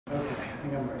Okay, I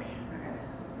think I'm ready. Okay.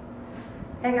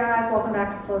 Hey guys, welcome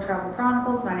back to Slow Travel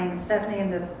Chronicles. My name is Stephanie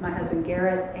and this is my husband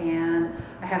Garrett, and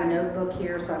I have a notebook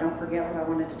here so I don't forget what I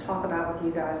wanted to talk about with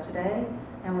you guys today.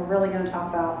 And we're really going to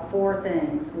talk about 4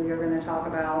 things. We are going to talk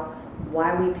about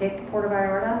why we picked Puerto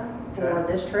Vallarta for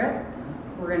this trip.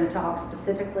 We're going to talk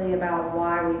specifically about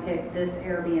why we picked this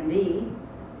Airbnb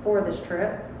for this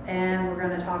trip. And we're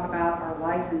going to talk about our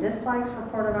likes and dislikes for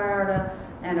Puerto Vallarta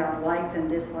and our likes and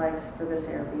dislikes for this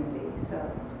Airbnb.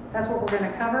 So that's what we're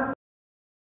going to cover.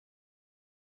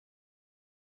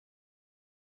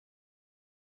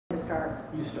 Start.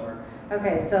 You start.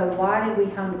 Okay, so why did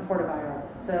we come to Puerto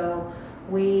Vallarta? So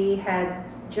we had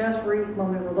just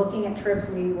when we were looking at trips,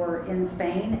 we were in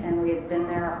Spain and we had been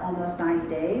there almost 90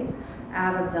 days.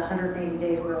 Out of the 180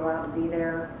 days we were allowed to be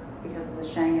there because of the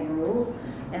Schengen rules.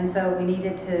 And so we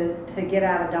needed to get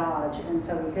out of Dodge, and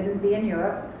so we couldn't be in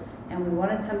Europe, and we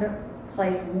wanted some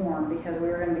place warm because we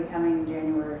were going to be coming in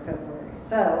January or February.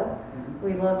 So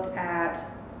we looked at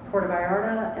Puerto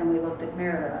Vallarta and we looked at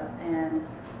Merida, and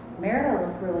Merida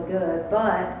looked really good,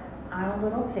 but I'm a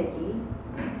little picky,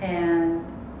 and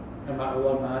I'm not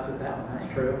real nice at that one,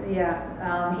 that's true.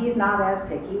 Yeah, he's not as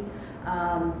picky.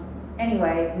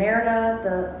 Anyway,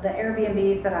 Merida, the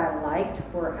Airbnbs that I liked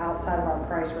were outside of our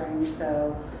price range,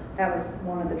 so that was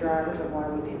one of the drivers of why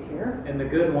we picked here. And the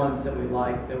good ones that we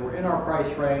liked that were in our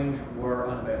price range were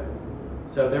unavailable.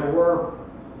 So there were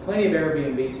plenty of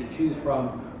Airbnbs to choose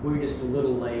from. We were just a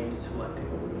little late selecting.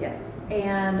 Yes,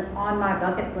 and on my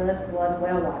bucket list was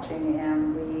whale watching,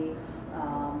 and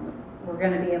we're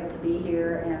going to be able to be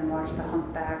here and watch the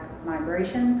humpback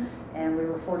migration, and we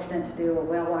were fortunate to do a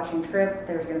whale watching trip.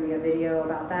 There's going to be a video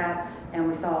about that, and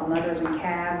we saw mothers and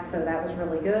calves, so that was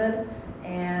really good,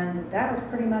 and that was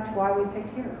pretty much why we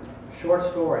picked here. Short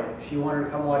story, she wanted to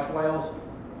come watch whales,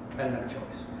 had no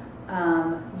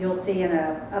choice. You'll see in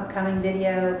an upcoming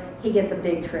video, he gets a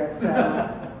big trip,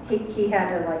 so he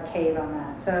had to like cave on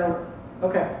that. So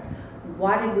okay,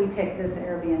 why did we pick this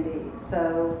Airbnb?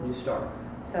 So you start.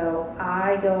 So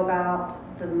I go about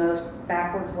the most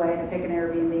backwards way to pick an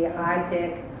Airbnb. I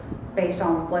pick based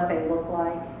on what they look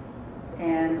like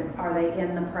and are they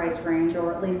in the price range,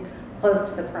 or at least close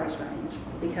to the price range,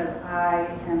 because I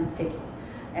am picky.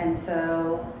 And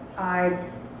so I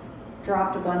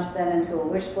dropped a bunch of them into a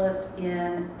wish list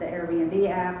in the Airbnb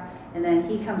app, and then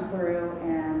he comes through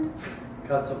and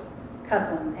cuts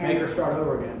them. And make her start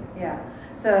over again. Yeah.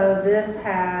 So this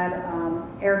had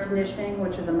air conditioning,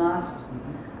 which is a must.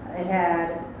 It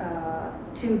had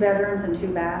 2 bedrooms and 2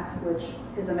 baths, which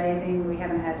is amazing. We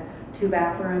haven't had 2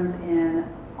 bathrooms in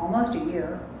almost a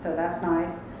year, so that's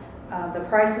nice. The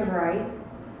price was right,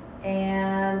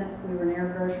 and we were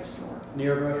near a grocery store.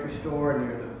 Near a grocery store,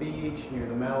 near the beach, near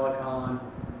the Malecon,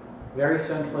 very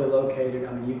centrally located.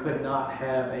 I mean, you could not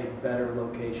have a better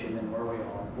location than where we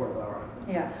are, Puerto Vallarta.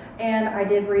 Yeah, and I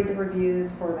did read the reviews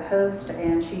for the host,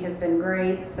 and she has been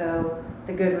great, so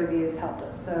the good reviews helped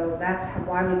us. So that's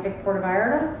why we picked Puerto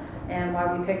Vallarta and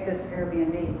why we picked this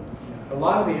Airbnb. A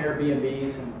lot of the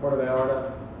Airbnbs in Puerto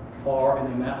Vallarta are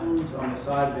in the mountains, on the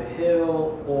side of the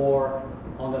hill, or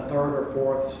on the 3rd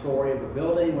or 4th story of a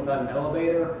building without an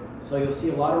elevator. So you'll see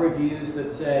a lot of reviews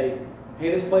that say,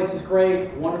 hey, this place is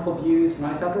great, wonderful views,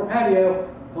 nice outdoor patio.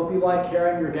 Hope you like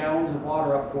carrying your gallons of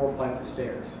water up 4 flights of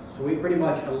stairs. So we pretty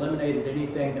much eliminated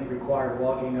anything that required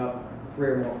walking up 3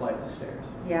 or more flights of stairs.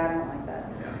 Yeah, I don't like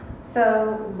that. Yeah.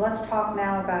 So let's talk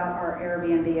now about our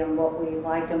Airbnb and what we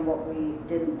liked and what we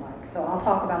didn't like. So I'll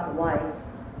talk about the likes.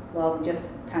 Well, we just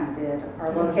kind of did.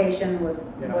 Our location was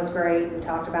great. We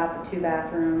talked about the 2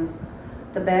 bathrooms.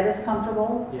 The bed is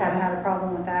comfortable. Yes. Haven't had a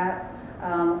problem with that.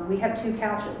 We have 2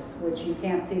 couches, which you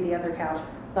can't see the other couch,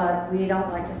 but we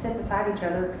don't like to sit beside each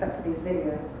other except for these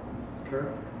videos.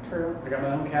 True. True. I got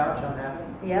my own couch, I'm happy.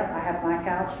 Yep, I have my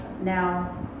couch.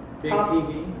 Now, Big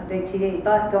TV. A big TV,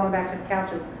 but going back to the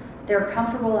couches, they're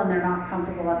comfortable and they're not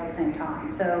comfortable at the same time.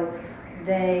 So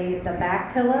the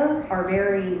back pillows are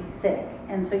very thick,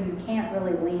 and so you can't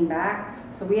really lean back.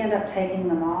 So we end up taking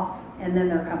them off, and then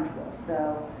they're comfortable.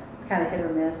 So it's kind of hit or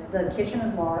miss. The kitchen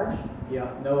is large.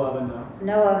 Yeah, no oven though.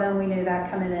 No oven, we knew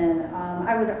that coming in.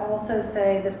 I would also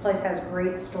say this place has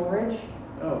great storage.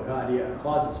 Oh God, yeah,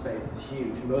 closet space is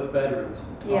huge in both bedrooms.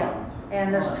 Tons, yeah,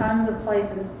 and there's tons of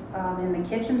places in the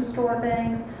kitchen to store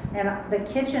things, and the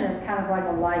kitchen is kind of like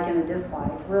a like and a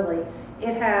dislike, really.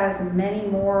 It has many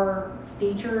more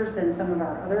features than some of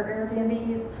our other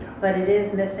Airbnbs, but it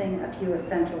is missing a few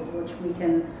essentials, which we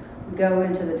can go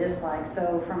into the dislike.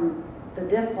 So from the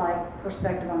dislike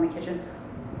perspective on the kitchen,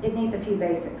 it needs a few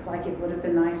basics, like it would have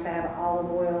been nice to have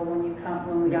olive oil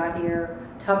when we got here,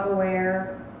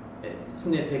 Tupperware. It's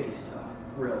nitpicky stuff.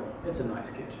 Really, it's a nice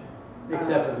kitchen,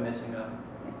 except for the missing oven.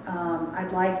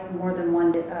 I'd like more than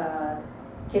one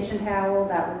kitchen towel,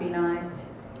 that would be nice.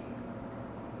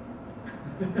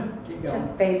 Keep going.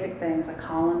 Just basic things, a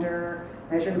colander,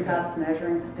 measuring cups,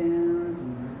 measuring spoons,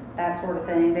 Mhm. that sort of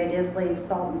thing. They did leave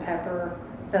salt and pepper,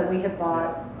 so we have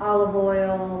bought olive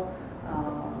oil,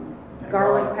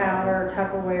 garlic powder,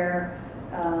 Tupperware.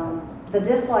 The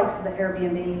dislikes for the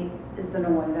Airbnb is the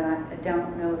noise, and I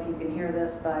don't know if you can hear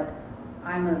this, but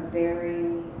I'm a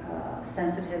very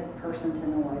sensitive person to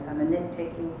noise. I'm a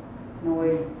nitpicky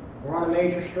noise. We're on a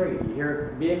major street. You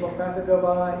hear vehicle traffic go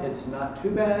by, it's not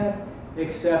too bad,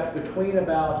 except between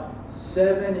about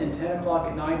 7 and 10 o'clock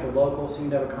at night, the locals seem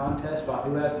to have a contest about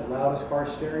who has the loudest car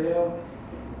stereo,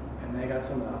 and they got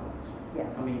some loud ones.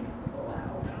 Yes. I mean,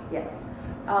 loud. Yes.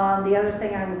 The other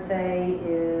thing I would say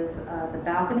is the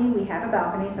balcony. We have a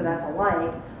balcony, so that's a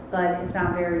like, but it's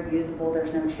not very usable.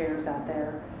 There's no chairs out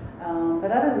there.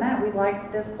 But other than that, we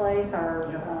like this place. Our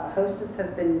hostess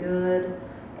has been good,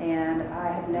 and I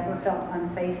have never felt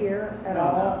unsafe here at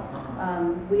all.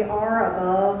 We are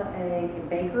above a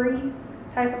bakery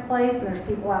type of place, and there's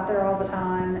people out there all the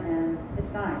time, and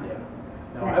it's nice. Yeah.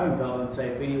 No, I haven't felt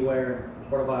unsafe anywhere in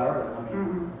Puerto Vallarta. I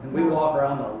mean, and we walk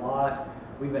around a lot.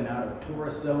 We've been out of the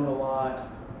tourist zone a lot.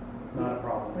 Not a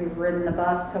problem. We've ridden the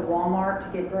bus to Walmart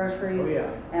to get groceries. Oh, yeah.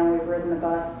 And we've ridden the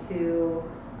bus to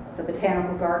the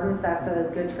botanical gardens. That's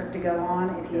a good trip to go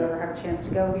on if you ever have a chance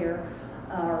to go here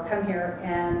or come here.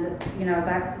 And, you know,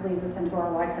 that leads us into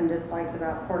our likes and dislikes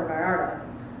about Puerto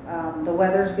Vallarta. The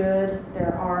weather's good.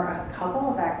 There are a couple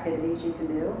of activities you can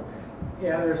do.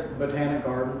 Yeah, there's botanic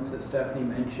gardens that Stephanie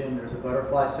mentioned. There's a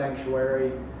butterfly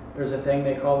sanctuary. There's a thing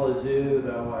they call a zoo,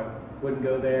 though I wouldn't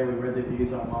go there. We read the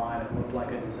reviews online. It looked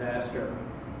like a disaster.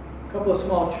 A couple of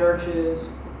small churches.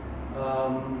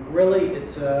 Really,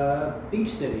 it's a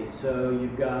beach city. So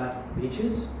you've got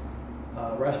beaches,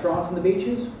 restaurants on the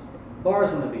beaches, bars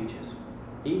on the beaches.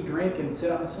 Eat, drink, and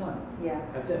sit out in the sun. Yeah.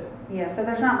 That's it. Yeah, so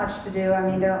there's not much to do. I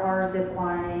mean, there are zip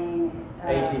lining,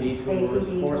 ATV tours,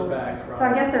 horseback rides. So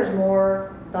I guess there's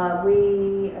more, but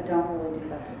we don't really do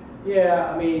that.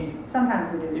 Yeah, I mean,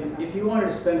 sometimes we do. If you wanted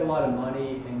to spend a lot of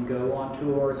money and go on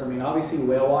tours, I mean, obviously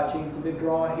whale watching is the big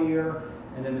draw here,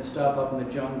 and then the stuff up in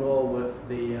the jungle with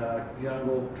the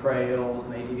jungle trails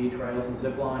and ATV trails and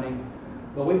zip lining.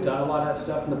 But we've done a lot of that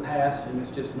stuff in the past, and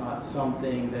it's just not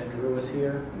something that drew us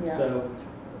here. Yeah. So,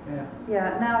 yeah.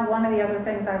 Yeah. Now, one of the other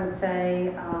things I would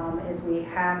say is we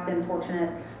have been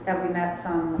fortunate that we met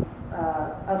some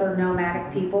other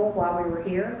nomadic people while we were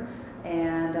here.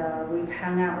 And we've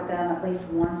hung out with them at least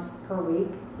once per week.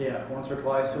 Yeah, once or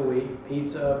twice a week.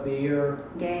 Pizza, beer.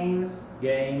 Games,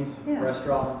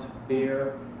 restaurants,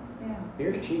 beer. Yeah.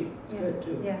 Beer's cheap. It's good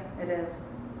too. Yeah, it is.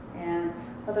 And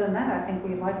other than that, I think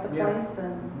we like the place,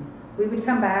 and we would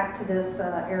come back to this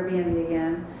Airbnb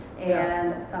again.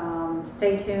 And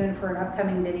stay tuned for an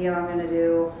upcoming video I'm going to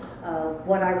do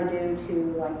what I would do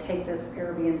to like take this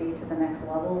Airbnb to the next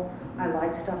level. I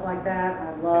like stuff like that.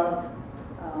 I love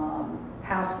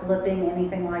house flipping,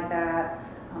 anything like that.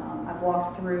 I've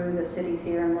walked through the cities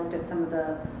here and looked at some of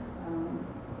the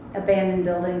abandoned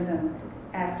buildings and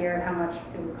asked Garrett how much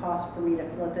it would cost for me to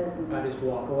flip it. And I just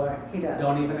walk away. He does.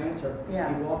 Don't even answer. Just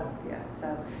keep walking. Yeah.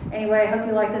 So anyway, I hope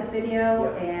you like this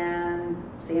video and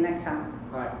see you next time.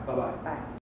 All right. Bye-bye. Bye.